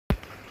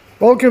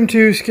Welcome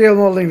to Scale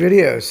Modeling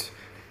Videos.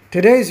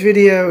 Today's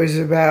video is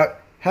about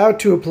how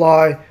to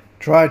apply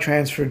dry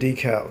transfer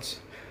decals.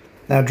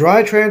 Now,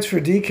 dry transfer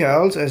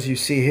decals, as you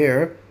see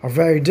here, are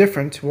very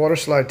different to water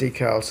slide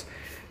decals.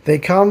 They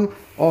come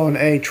on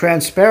a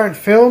transparent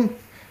film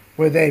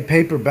with a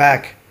paper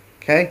back.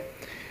 Okay?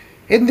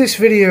 In this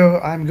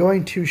video, I'm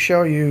going to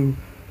show you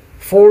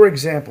 4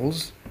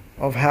 examples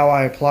of how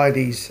I apply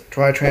these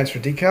dry transfer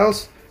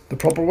decals the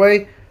proper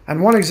way,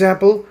 and 1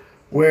 example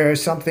where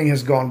something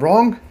has gone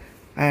wrong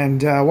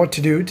and what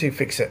to do to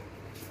fix it.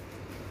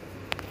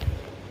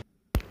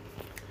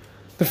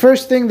 The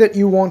first thing that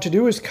you want to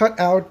do is cut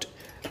out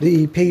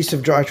the piece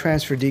of dry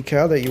transfer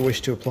decal that you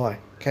wish to apply.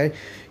 Okay,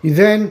 you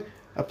then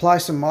apply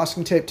some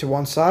masking tape to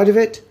one side of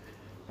it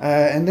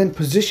and then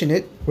position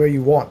it where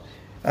you want.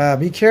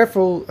 Be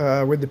careful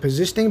with the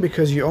positioning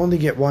because you only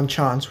get 1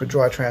 chance with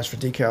dry transfer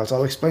decals.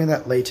 I'll explain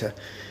that later.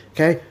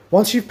 Okay,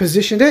 once you've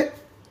positioned it,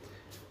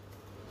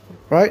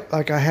 right,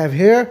 like I have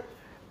here,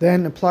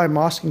 then apply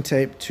masking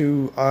tape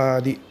to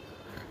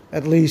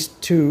at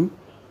least 2,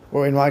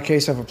 or in my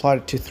case I've applied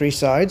it to 3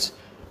 sides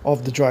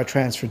of the dry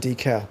transfer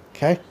decal.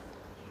 Okay,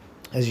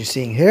 as you're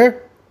seeing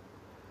here.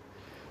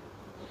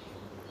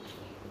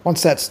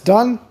 Once that's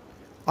done,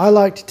 I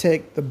like to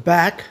take the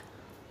back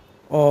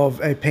of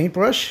a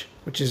paintbrush,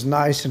 which is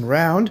nice and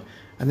round,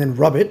 and then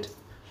rub it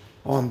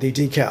on the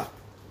decal.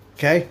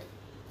 Okay,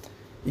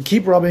 you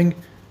keep rubbing.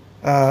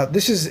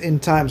 This is in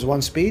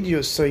 ×1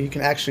 speed, so you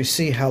can actually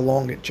see how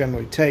long it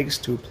generally takes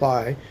to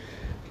apply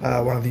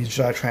one of these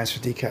dry transfer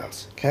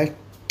decals. Okay.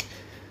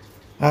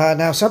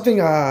 Now, something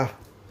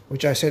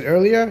which I said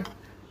earlier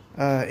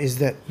is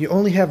that you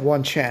only have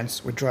 1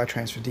 chance with dry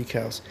transfer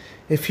decals.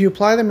 If you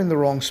apply them in the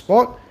wrong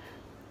spot,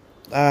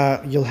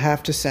 you'll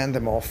have to sand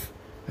them off.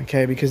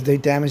 Okay, because they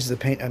damage the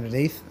paint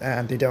underneath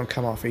and they don't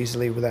come off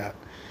easily without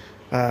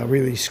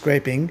really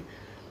scraping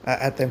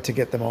at them to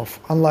get them off,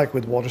 unlike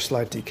with water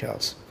slide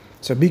decals.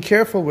 So be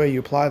careful where you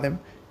apply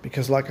them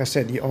because, like I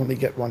said, you only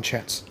get 1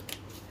 chance.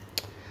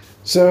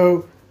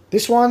 So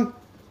this one,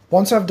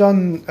 once I've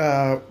done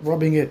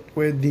rubbing it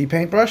with the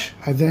paintbrush,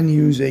 I then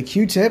use a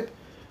Q-tip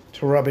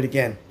to rub it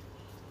again.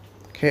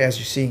 Okay, as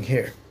you're seeing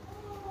here.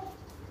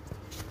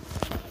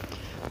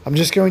 I'm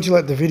just going to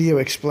let the video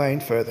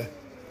explain further.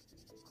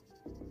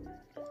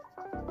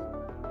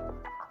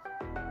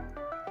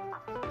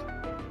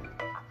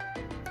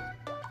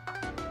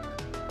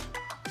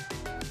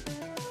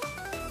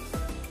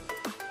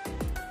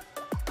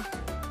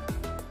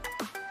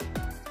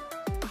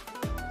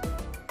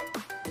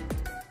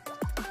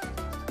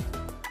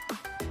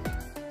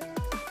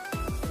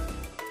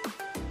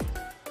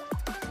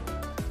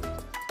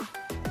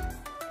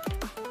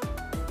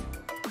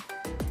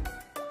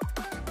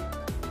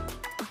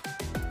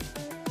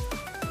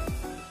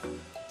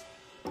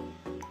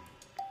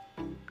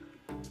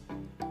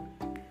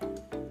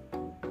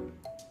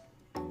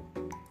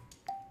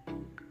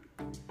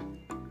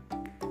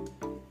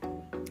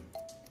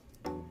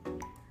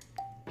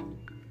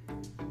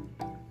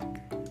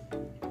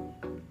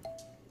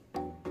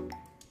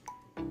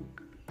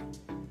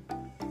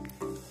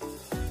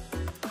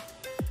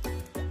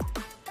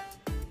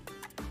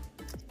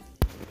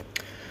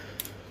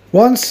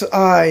 Once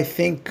I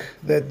think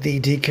that the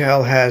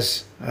decal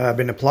has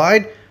been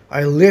applied,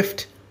 I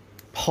lift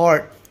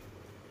part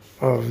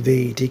of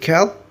the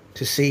decal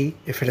to see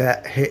if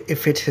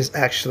it has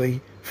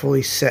actually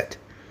fully set.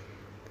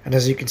 And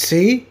as you can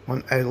see,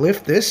 when I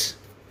lift this,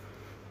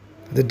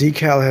 the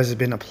decal has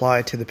been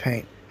applied to the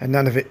paint and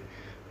none of it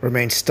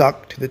remains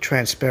stuck to the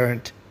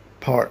transparent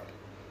part.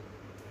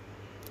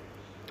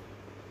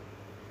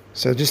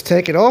 So just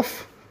take it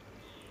off.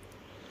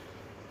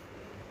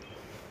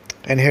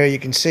 And here you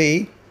can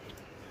see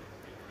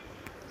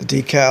the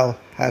decal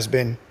has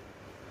been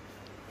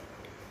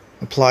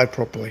applied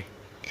properly.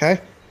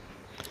 Okay.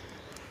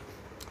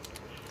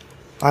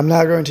 I'm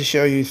now going to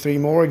show you 3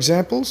 more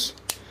examples,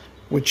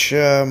 which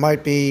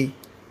might be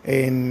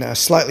in a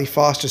slightly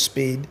faster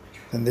speed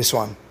than this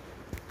one.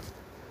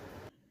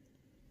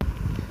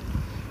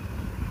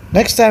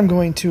 Next, I'm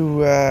going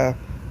to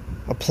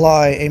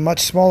apply a much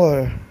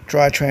smaller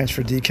dry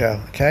transfer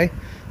decal. Okay,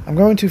 I'm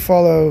going to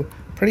follow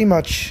pretty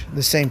much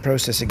the same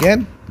process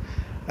again,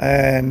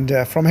 and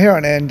from here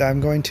on end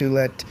I'm going to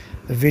let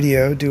the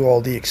video do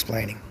all the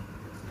explaining.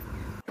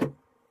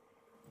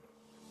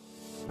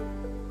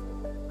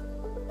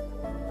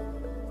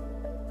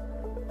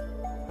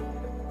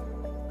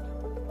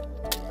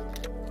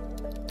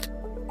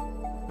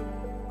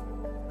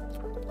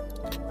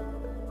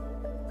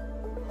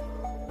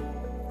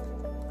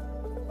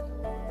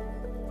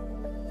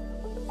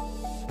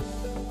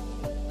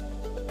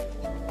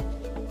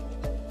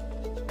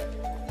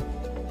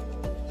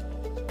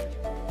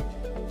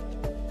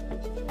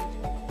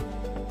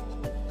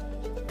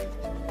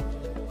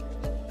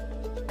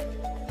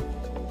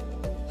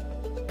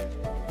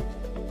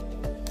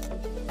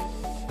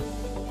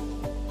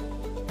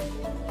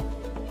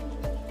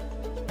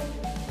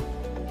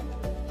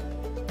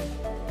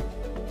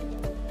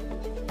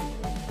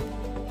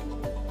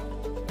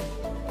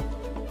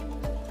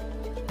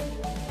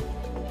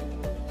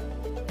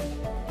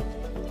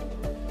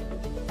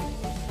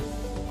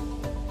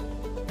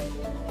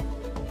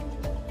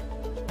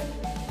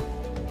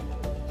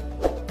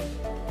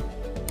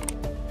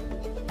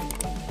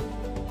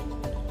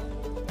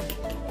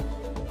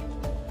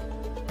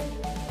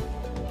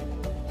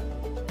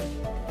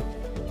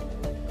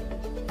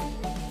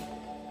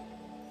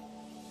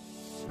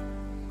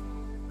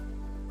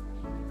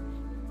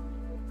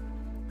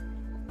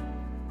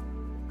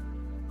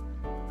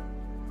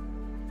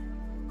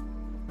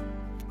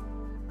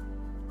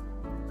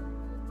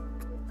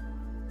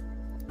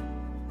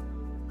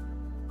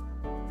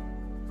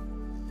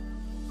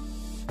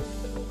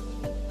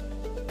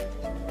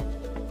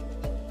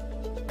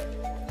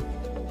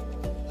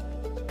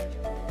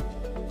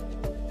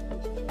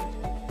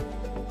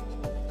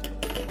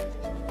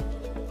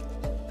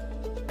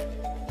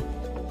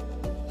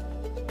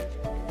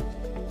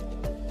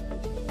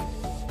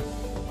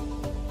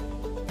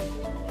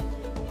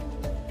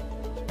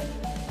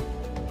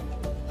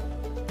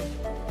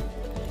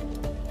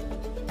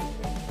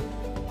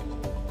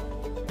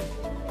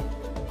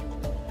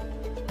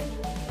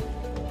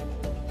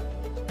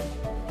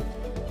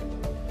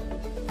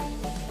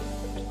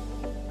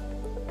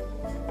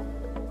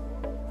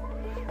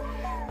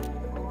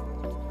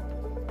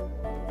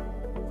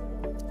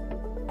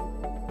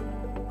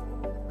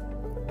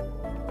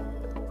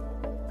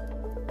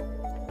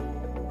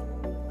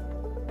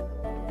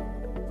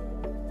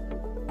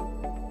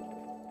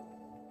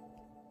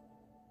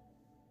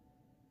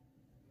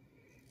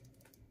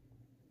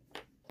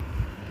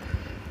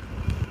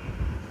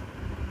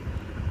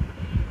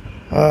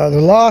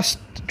 The last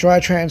dry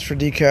transfer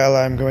decal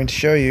I'm going to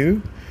show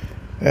you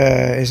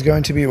is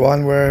going to be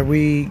one where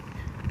we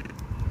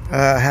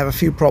have a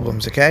few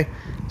problems, okay?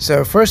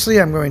 So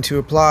firstly, I'm going to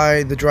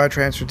apply the dry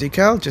transfer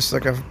decal just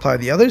like I've applied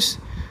the others,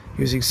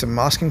 using some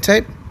masking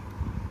tape.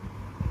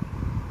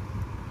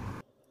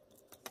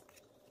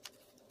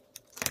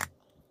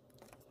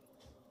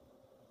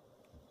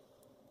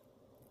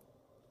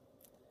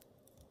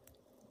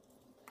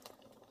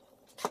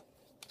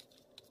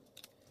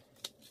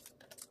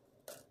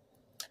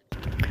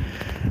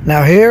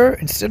 Now here,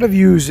 instead of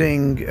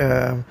using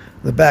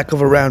the back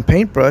of a round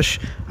paintbrush,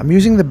 I'm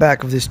using the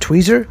back of this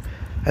tweezer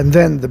and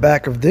then the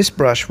back of this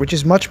brush, which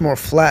is much more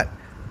flat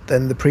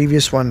than the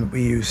previous one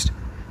we used,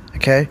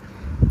 okay?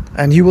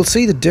 And you will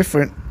see the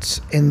difference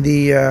in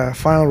the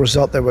final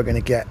result that we're going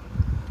to get.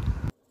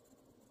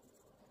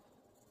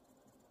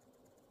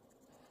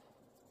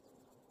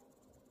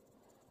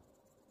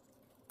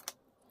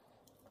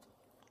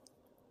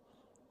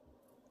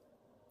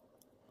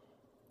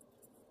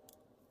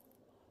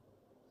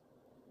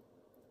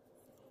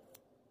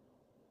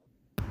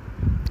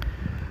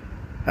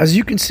 As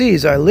you can see,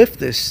 as I lift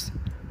this,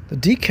 the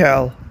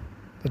decal,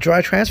 the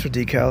dry transfer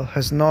decal,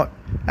 has not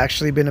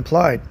actually been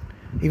applied,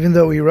 even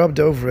though we rubbed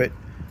over it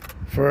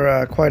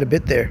for quite a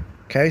bit there.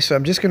 Okay, so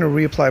I'm just going to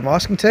reapply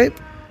masking tape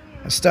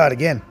and start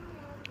again.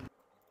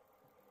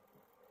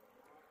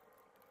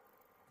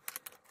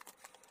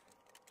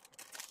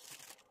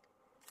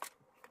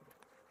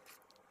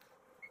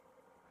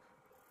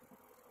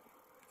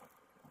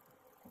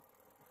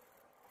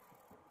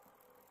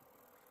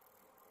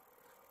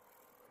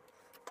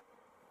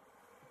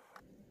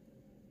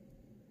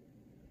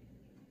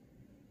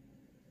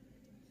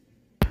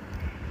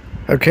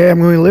 Okay, I'm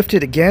going to lift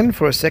it again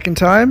for a second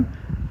time,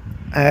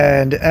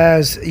 and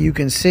as you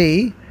can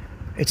see,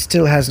 it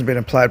still hasn't been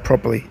applied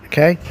properly.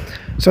 Okay,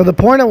 so the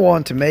point I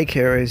want to make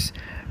here is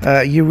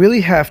you really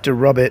have to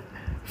rub it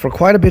for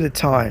quite a bit of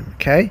time,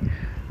 okay,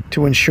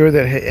 to ensure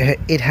that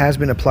it has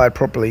been applied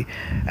properly.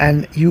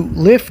 And you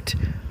lift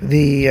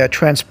the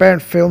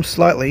transparent film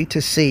slightly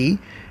to see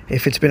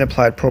if it's been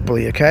applied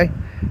properly. Okay,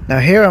 now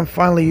here I'm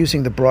finally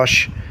using the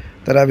brush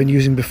that I've been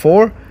using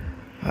before,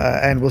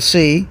 and we'll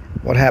see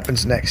what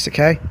happens next.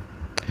 Okay,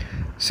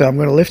 so I'm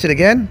going to lift it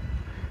again,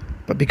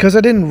 but because I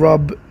didn't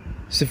rub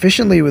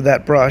sufficiently with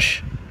that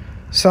brush,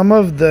 some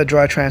of the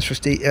dry transfer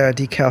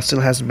decal still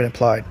hasn't been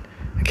applied.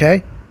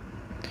 Okay,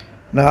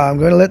 now I'm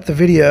going to let the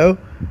video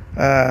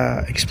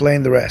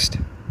explain the rest.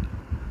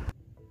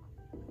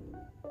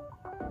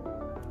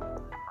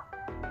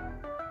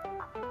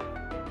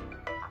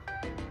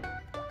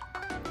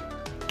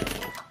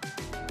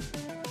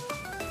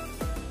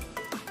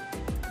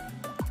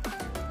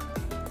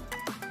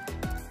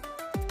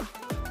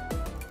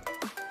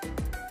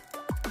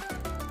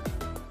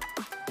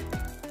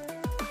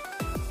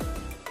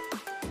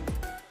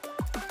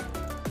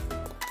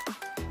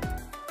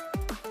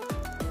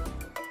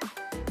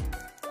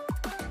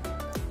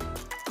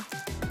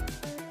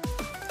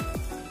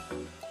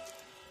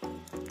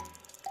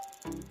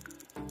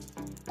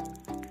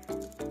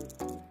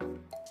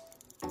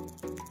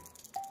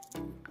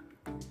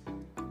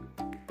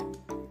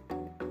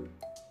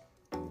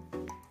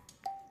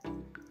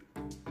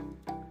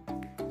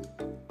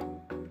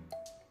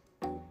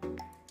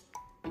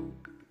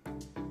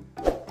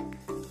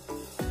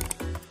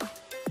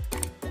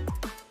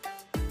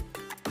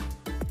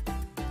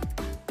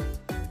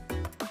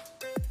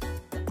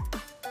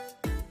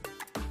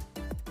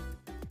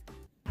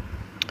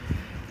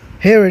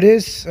 Here it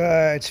is.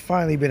 It's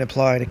finally been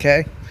applied.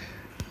 Okay,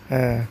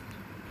 I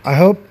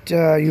hope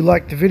you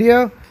liked the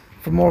video.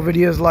 For more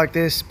videos like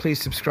this,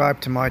 please subscribe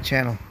to my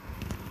channel.